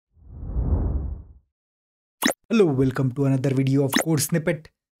Hello, welcome to another video of code snippet.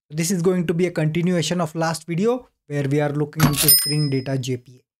 This is going to be a continuation of last video where we are looking into Spring Data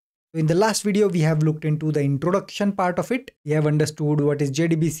JPA. So in the last video, we have looked into the introduction part of it. We have understood what is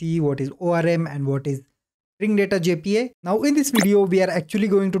JDBC, what is ORM, and what is Spring Data JPA. Now in this video, we are actually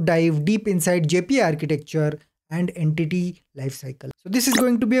going to dive deep inside JPA architecture and Entity Lifecycle. So this is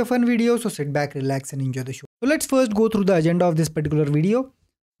going to be a fun video, so sit back, relax and enjoy the show. So let's first go through the agenda of this particular video.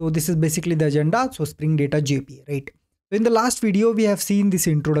 So this is basically the agenda. So Spring Data JPA, right? So in the last video, we have seen this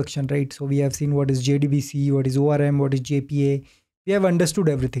introduction, right? So we have seen what is JDBC, what is ORM, what is JPA. We have understood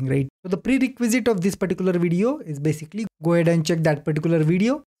everything, right? So the prerequisite of this particular video is basically go ahead and check that particular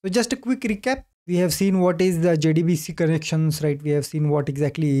video. So just a quick recap. We have seen what is the JDBC connections, right? We have seen what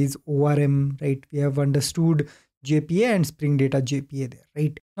exactly is ORM, right? We have understood JPA and Spring Data JPA there,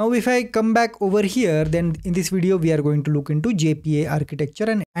 right? Now, if I come back over here, then in this video, we are going to look into JPA architecture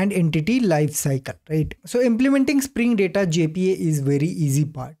and Entity Lifecycle, right? So implementing Spring Data JPA is very easy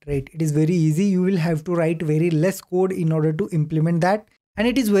part, right? It is very easy. You will have to write very less code in order to implement that. And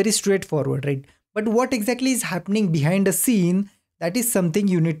it is very straightforward, right? But what exactly is happening behind the scene, that is something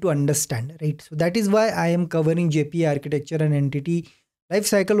you need to understand, right? So that is why I am covering JPA architecture and Entity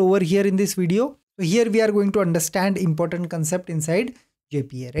Lifecycle over here in this video. So here we are going to understand important concept inside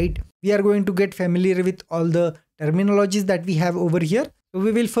JPA, right? We are going to get familiar with all the terminologies that we have over here. So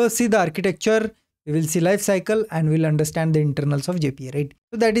we will first see the architecture, we will see lifecycle, and we'll understand the internals of JPA, right?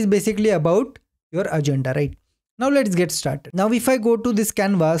 So that is basically about your agenda, right? Now let's get started. Now if I go to this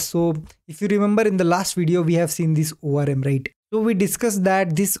canvas, so if you remember in the last video, we have seen this ORM, right? So we discussed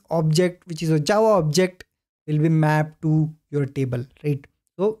that this object, which is a Java object, will be mapped to your table, right?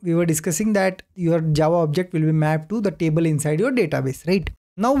 So we were discussing that your Java object will be mapped to the table inside your database, right?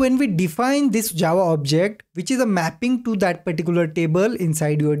 Now when we define this Java object, which is a mapping to that particular table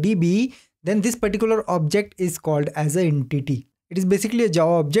inside your DB, then this particular object is called as an entity. It is basically a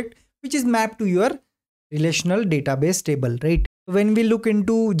Java object which is mapped to your relational database table, right? When we look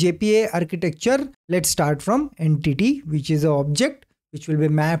into JPA architecture, let's start from entity, which is an object which will be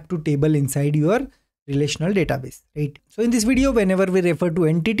mapped to table inside your relational database, right? So in this video, whenever we refer to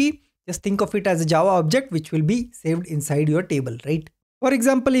entity, just think of it as a Java object which will be saved inside your table, right? For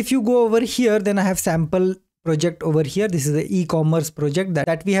example, if you go over here, then I have sample project over here. This is the e-commerce project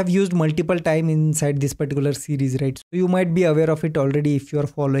that we have used multiple times inside this particular series, right? So you might be aware of it already if you are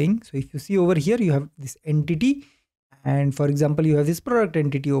following. So if you see over here, you have this entity, and for example, you have this product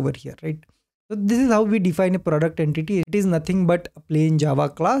entity over here, right? So this is how we define a product entity. It is nothing but a plain Java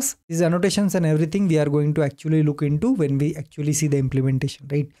class. These annotations and everything we are going to actually look into when we actually see the implementation,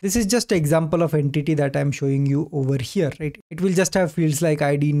 right? This is just an example of entity that I'm showing you over here, right? It will just have fields like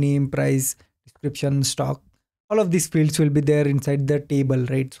ID, name, price, description, stock. All of these fields will be there inside the table,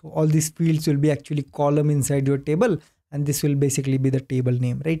 right? So all these fields will be actually column inside your table, and this will basically be the table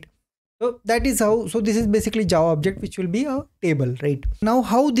name, right? So that is how, so this is basically Java object which will be a table, right? Now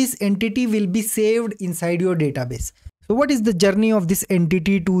how this entity will be saved inside your database. So what is the journey of this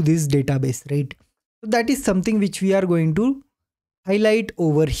entity to this database, right? So that is something which we are going to highlight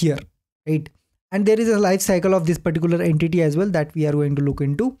over here, right? And there is a life cycle of this particular entity as well that we are going to look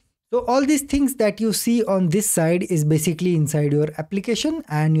into. So all these things that you see on this side is basically inside your application,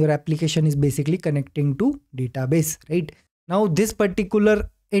 and your application is basically connecting to database, right? Now this particular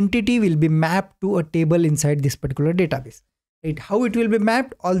entity will be mapped to a table inside this particular database, right? How it will be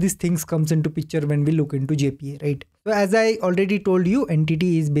mapped, all these things comes into picture when we look into JPA, right? So as I already told you,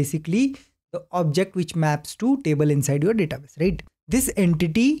 entity is basically the object which maps to table inside your database, right? This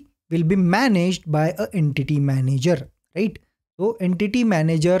entity will be managed by a entity manager, right? So entity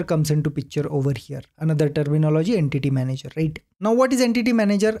manager comes into picture over here. Another terminology, entity manager, right? Now what is entity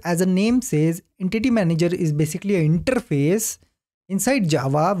manager? As a name says, entity manager is basically an interface inside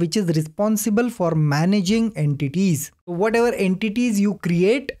Java which is responsible for managing entities. So whatever entities you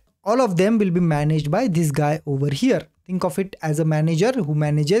create, all of them will be managed by this guy over here. Think of it as a manager who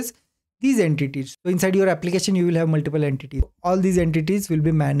manages these entities. So inside your application, you will have multiple entities. All these entities will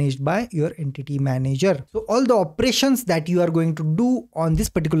be managed by your entity manager. So all the operations that you are going to do on this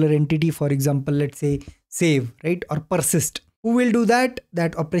particular entity, for example, let's say save, right? Or persist. Who will do that?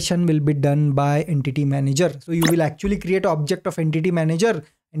 That operation will be done by entity manager. So you will actually create an object of entity manager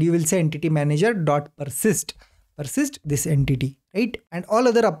and you will say entity manager dot persist this entity, right? And all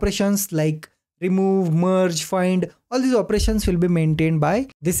other operations like remove, merge, find, all these operations will be maintained by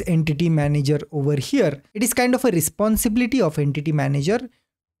this entity manager over here. It is kind of a responsibility of entity manager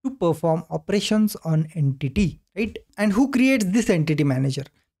to perform operations on entity, right? And who creates this entity manager?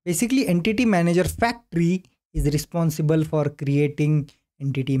 Basically, entity manager factory is responsible for creating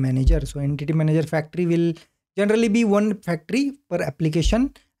entity manager. So entity manager factory will generally be one factory per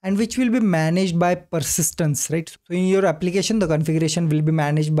application, and which will be managed by persistence, right? So in your application, the configuration will be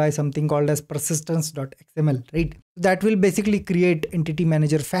managed by something called as persistence.xml, right? That will basically create entity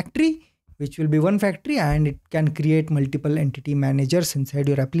manager factory, which will be one factory, and it can create multiple entity managers inside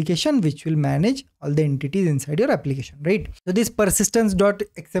your application, which will manage all the entities inside your application, right? So this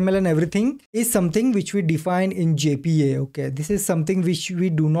persistence.xml and everything is something which we define in JPA. Okay, this is something which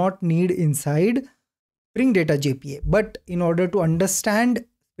we do not need inside Spring Data JPA. But in order to understand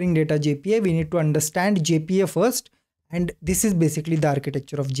Spring Data JPA, we need to understand JPA first. And this is basically the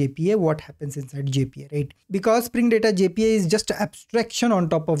architecture of JPA, what happens inside JPA, right? Because Spring Data JPA is just an abstraction on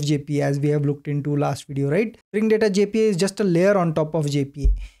top of JPA, as we have looked into last video, right? Spring Data JPA is just a layer on top of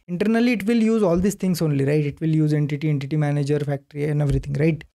JPA. Internally, it will use all these things only, right? It will use entity manager, factory and everything,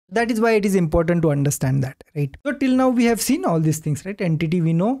 right? That is why it is important to understand that, right? So till now we have seen all these things, right? Entity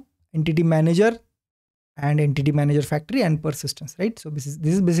we know, entity manager and entity manager factory and persistence, right? So this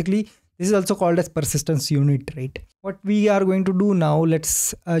is also called as persistence unit, right? What we are going to do now,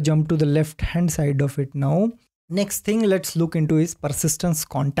 let's jump to the left hand side of it now. Next thing let's look into is persistence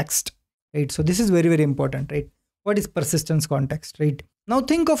context, right? So this is very, very important, right? What is persistence context, right? Now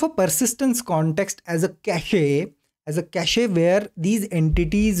think of a persistence context as a cache where these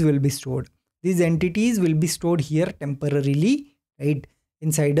entities will be stored. These entities will be stored here temporarily, right?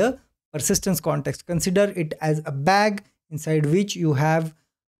 Inside a persistence context. Consider it as a bag inside which you have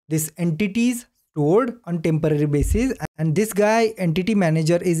these entities stored on temporary basis, and this guy entity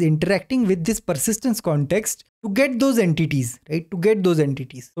manager is interacting with this persistence context to get those entities, right? To get those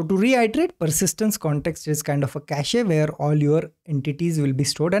entities. So to reiterate, persistence context is kind of a cache where all your entities will be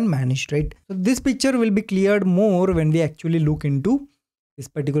stored and managed, right? So this picture will be cleared more when we actually look into this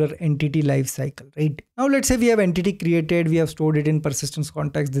particular entity lifecycle, right? Now let's say we have entity created, we have stored it in persistence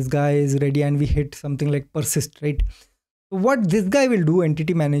context, this guy is ready, and we hit something like persist, right? So what this guy will do,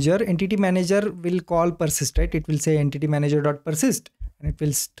 entity manager will call persist, right? It will say entity manager.persist and it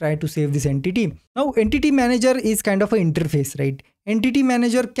will try to save this entity. Now entity manager is kind of an interface, right? Entity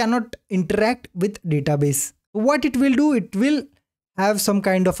manager cannot interact with database. So what it will do, it will have some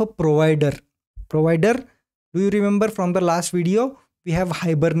kind of a provider. Do you remember from the last video? We have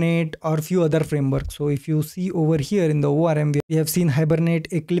Hibernate or few other frameworks. So if you see over here in the ORM, we have seen Hibernate,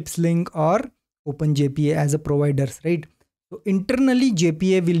 Eclipse Link or OpenJPA as a providers, right? So internally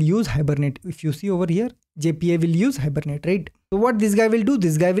JPA will use Hibernate. If you see over here, JPA will use Hibernate, right? So what this guy will do,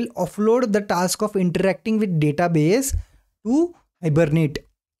 this guy will offload the task of interacting with database to Hibernate,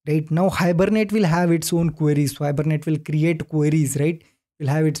 right? Now Hibernate will have its own queries. So Hibernate will create queries, right? Will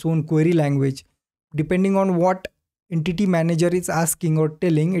have its own query language. Depending on what entity manager is asking or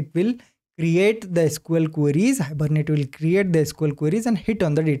telling, it will create the SQL queries. Hibernate will create the SQL queries and hit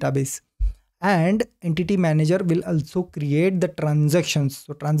on the database. And entity manager will also create the transactions.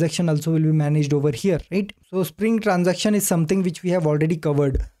 So transaction also will be managed over here, right? So Spring transaction is something which we have already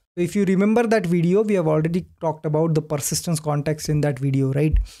covered. So if you remember that video, we have already talked about the persistence context in that video,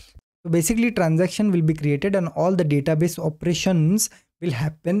 right? So basically transaction will be created and all the database operations will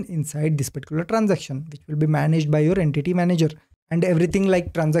happen inside this particular transaction, which will be managed by your entity manager. And everything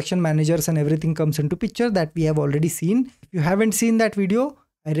like transaction managers and everything comes into picture that we have already seen. If you haven't seen that video,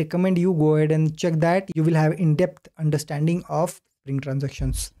 I recommend you go ahead and check that. You will have in-depth understanding of Spring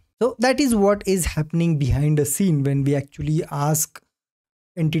transactions. So that is what is happening behind the scene when we actually ask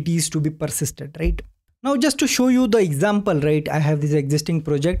entities to be persisted, right? Now just to show you the example, right? I have this existing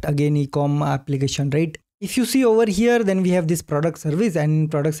project, again e-com application, right? If you see over here, then we have this product service, and in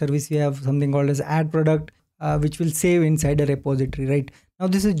product service we have something called as add product, which will save inside a repository, right? Now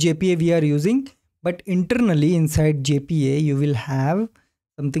this is JPA we are using, but internally inside JPA you will have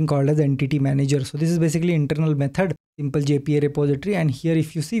something called as entity manager. So this is basically internal method, simple JPA repository, and here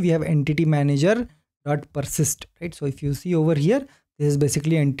if you see we have entity manager dot persist, right? So if you see over here, this is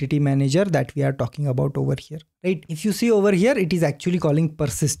basically entity manager that we are talking about over here, right? If you see over here, it is actually calling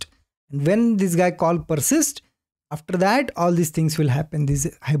persist. And when this guy call persist, after that, all these things will happen,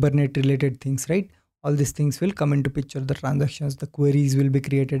 these Hibernate related things, right? All these things will come into picture, the transactions, the queries will be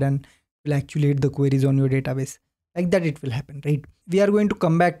created and will actually hit the queries on your database. Like that it will happen, right? We are going to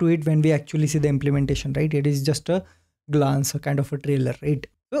come back to it when we actually see the implementation, right? It is just a glance, a kind of a trailer, right?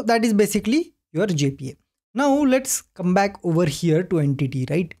 So that is basically your JPA. Now let's come back over here to entity,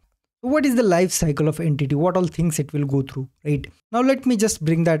 right? So what is the life cycle of entity? What all things it will go through, right? Now let me just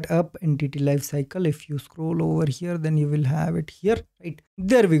bring that up, entity life cycle. If you scroll over here, then you will have it here, right?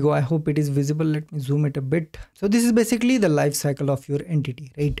 There we go. I hope it is visible. Let me zoom it a bit. So this is basically the life cycle of your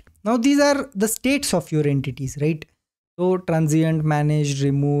entity, right? Now these are the states of your entities, right? So transient, managed,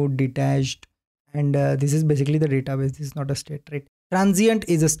 removed, detached, And this is basically the database. This is not a state, right? Transient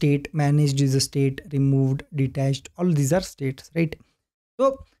is a state, managed is a state, removed, detached, all these are states, right?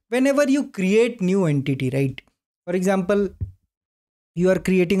 So whenever you create new entity, right? For example, you are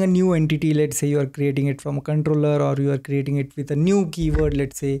creating a new entity. Let's say you are creating it from a controller, or you are creating it with a new keyword.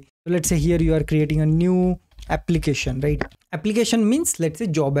 Let's say here you are creating a new application, right? Application means, let's say,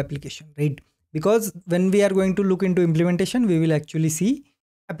 job application, right? Because when we are going to look into implementation, we will actually see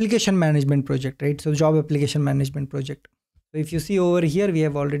application management project, right? So job application management project. So if you see over here, we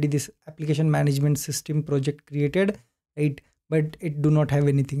have already this application management system project created, right? But it do not have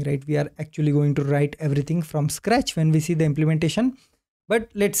anything, right? We are actually going to write everything from scratch when we see the implementation. But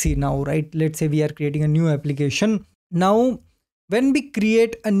let's see now, right? Let's say we are creating a new application. Now, when we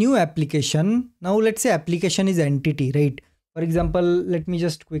create a new application, now let's say application is entity, right? For example, let me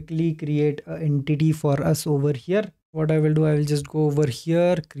just quickly create an entity for us over here. What I will do, I will just go over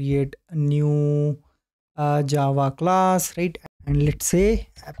here, create a new Java class, right? And let's say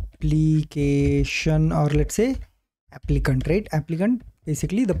application, or let's say applicant, right? Applicant,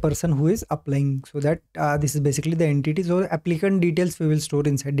 basically the person who is applying. So that this is basically the entity. So applicant details we will store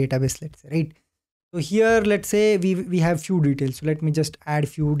inside database, let's say, right? So here, let's say we have few details. So let me just add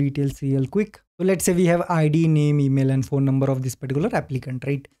few details real quick. So let's say we have ID, name, email, and phone number of this particular applicant,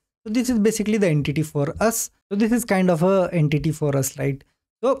 right? So this is basically the entity for us. So this is kind of a entity for us, right?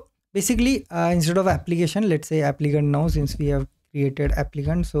 So basically instead of application, let's say applicant now, since we have created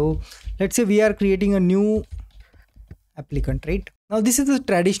applicant. So let's say we are creating a new applicant, right? Now this is the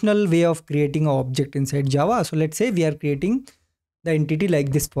traditional way of creating an object inside Java. So let's say we are creating the entity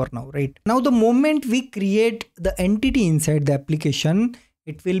like this for now, right? Now the moment we create the entity inside the application,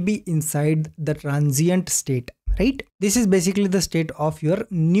 it will be inside the transient state, right? This is basically the state of your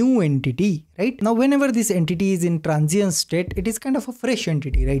new entity, right? Now whenever this entity is in transient state, it is kind of a fresh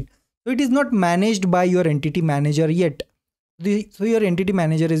entity, right? So it is not managed by your entity manager yet. So your entity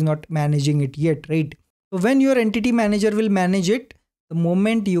manager is not managing it yet, right? So when your entity manager will manage it, the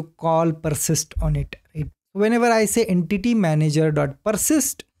moment you call persist on it, right? Whenever I say entity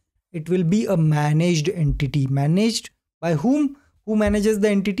manager.persist, it will be a managed entity. Managed by whom? Who manages the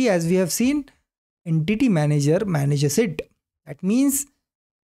entity? As we have seen, entity manager manages it. That means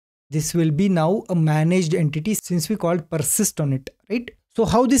this will be now a managed entity since we called persist on it, right? So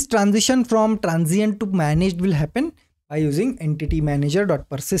how this transition from transient to managed will happen? By using entity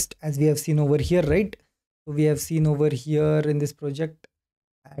manager.persist, as we have seen over here, right? So we have seen over here in this project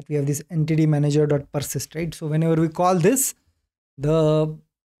that we have this entity manager.persist, right? So whenever we call this, the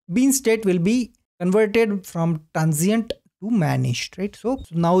bean state will be converted from transient to managed, right? So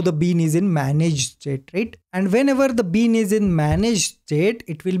now the bean is in managed state, right? And whenever the bean is in managed state,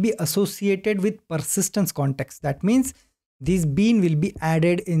 it will be associated with persistence context. That means this bean will be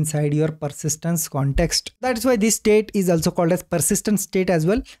added inside your persistence context. That's why this state is also called as persistence state as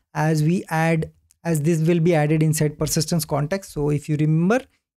well, as this will be added inside persistence context. So if you remember,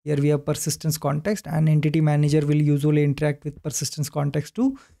 here we have persistence context, and entity manager will usually interact with persistence context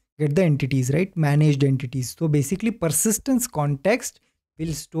to get the entities, right? Managed entities. So basically persistence context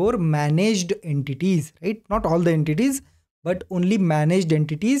will store managed entities, right? Not all the entities, but only managed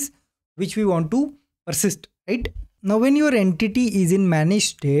entities which we want to persist, right? Now when your entity is in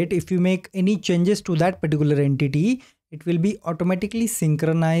managed state, if you make any changes to that particular entity, it will be automatically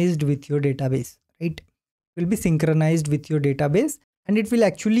synchronized with your database, right? It will be synchronized with your database, and it will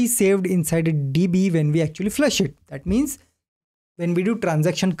actually saved inside a DB when we actually flush it. That means when we do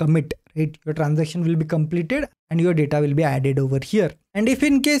transaction commit, right, your transaction will be completed and your data will be added over here. And if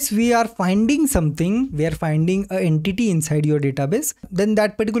in case we are finding something, we are finding an entity inside your database, then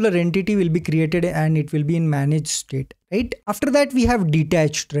that particular entity will be created and it will be in managed state, right? After that we have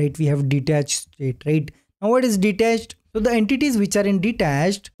detached, right? We have detached state, right? Now what is detached? So the entities which are in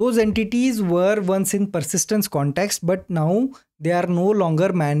detached, those entities were once in persistence context, but now they are no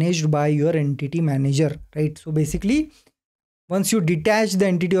longer managed by your entity manager, right? So basically, once you detach the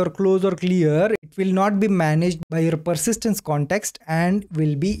entity or close or clear, it will not be managed by your persistence context and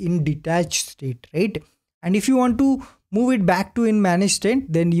will be in detached state, right? And if you want to move it back to in managed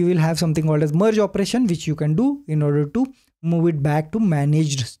state, then you will have something called as merge operation, which you can do in order to move it back to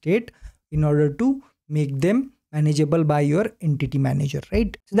managed state in order to make them manageable by your entity manager,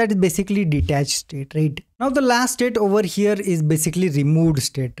 right? So that is basically detached state, right? Now the last state over here is basically removed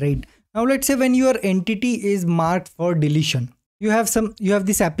state, right? Now let's say when your entity is marked for deletion, you have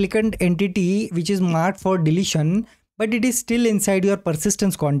this applicant entity which is marked for deletion, but it is still inside your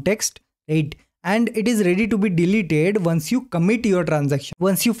persistence context, right? And it is ready to be deleted once you commit your transaction.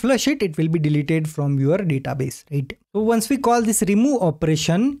 Once you flush it, it will be deleted from your database, right? So once we call this remove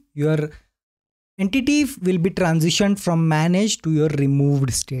operation, your entity will be transitioned from managed to your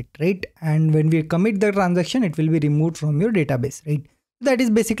removed state, right? And when we commit the transaction, it will be removed from your database, right? That is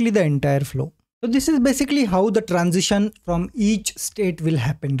basically the entire flow. So this is basically how the transition from each state will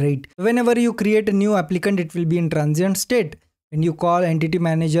happen, right? Whenever you create a new applicant, it will be in transient state. When you call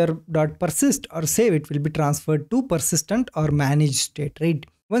EntityManager.persist or save, it will be transferred to persistent or managed state, right?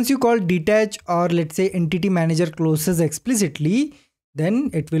 Once you call detach, or let's say EntityManager closes explicitly, then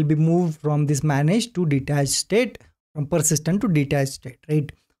it will be moved from this managed to detached state, from persistent to detached state,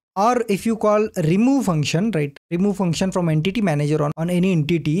 right? Or if you call remove function, right? Remove function from EntityManager on any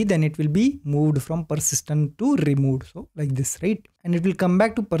entity, then it will be moved from persistent to removed. So like this, right? And it will come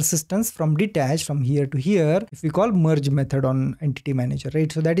back to persistence from detached from here to here if we call merge method on EntityManager, right?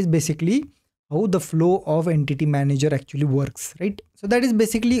 So that is basically how the flow of EntityManager actually works, right? So that is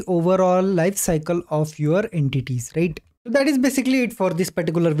basically overall life cycle of your entities, right? So that is basically it for this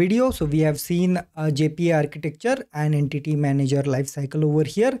particular video. So we have seen JPA architecture and EntityManager lifecycle over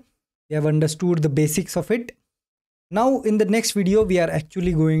here. We have understood the basics of it. Now in the next video, we are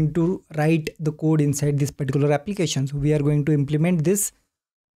actually going to write the code inside this particular application. So we are going to implement this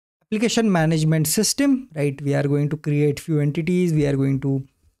application management system, right? We are going to create few entities. We are going to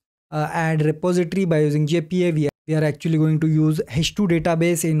add repository by using JPA. We are actually going to use H2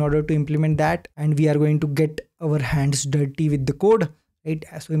 database in order to implement that, and we are going to get our hands dirty with the code, right?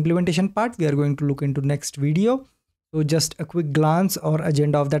 So implementation part we are going to look into next video. So just a quick glance or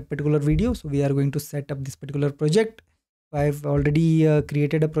agenda of that particular video. So we are going to set up this particular project. I've already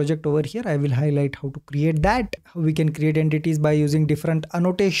created a project over here. I will highlight how to create that, how we can create entities by using different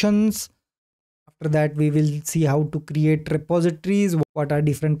annotations. After that, we will see how to create repositories, what are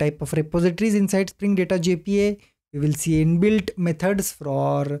different type of repositories inside Spring Data JPA. We will see inbuilt methods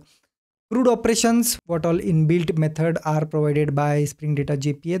for CRUD operations, what all inbuilt method are provided by Spring Data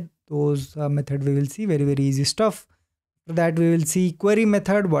JPA. Those method we will see, very easy stuff. After that, we will see query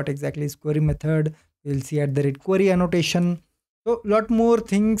method. What exactly is query method? We will see @query annotation. So lot more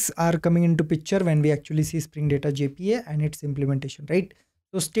things are coming into picture when we actually see Spring Data JPA and its implementation, right?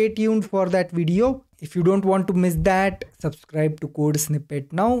 So stay tuned for that video. If you don't want to miss that, subscribe to Code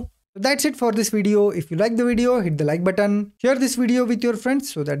Snippet now. So that's it for this video. If you like the video, hit the like button. Share this video with your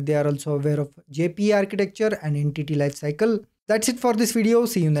friends so that they are also aware of JPA architecture and entity lifecycle. That's it for this video.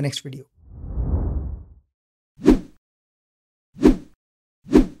 See you in the next video.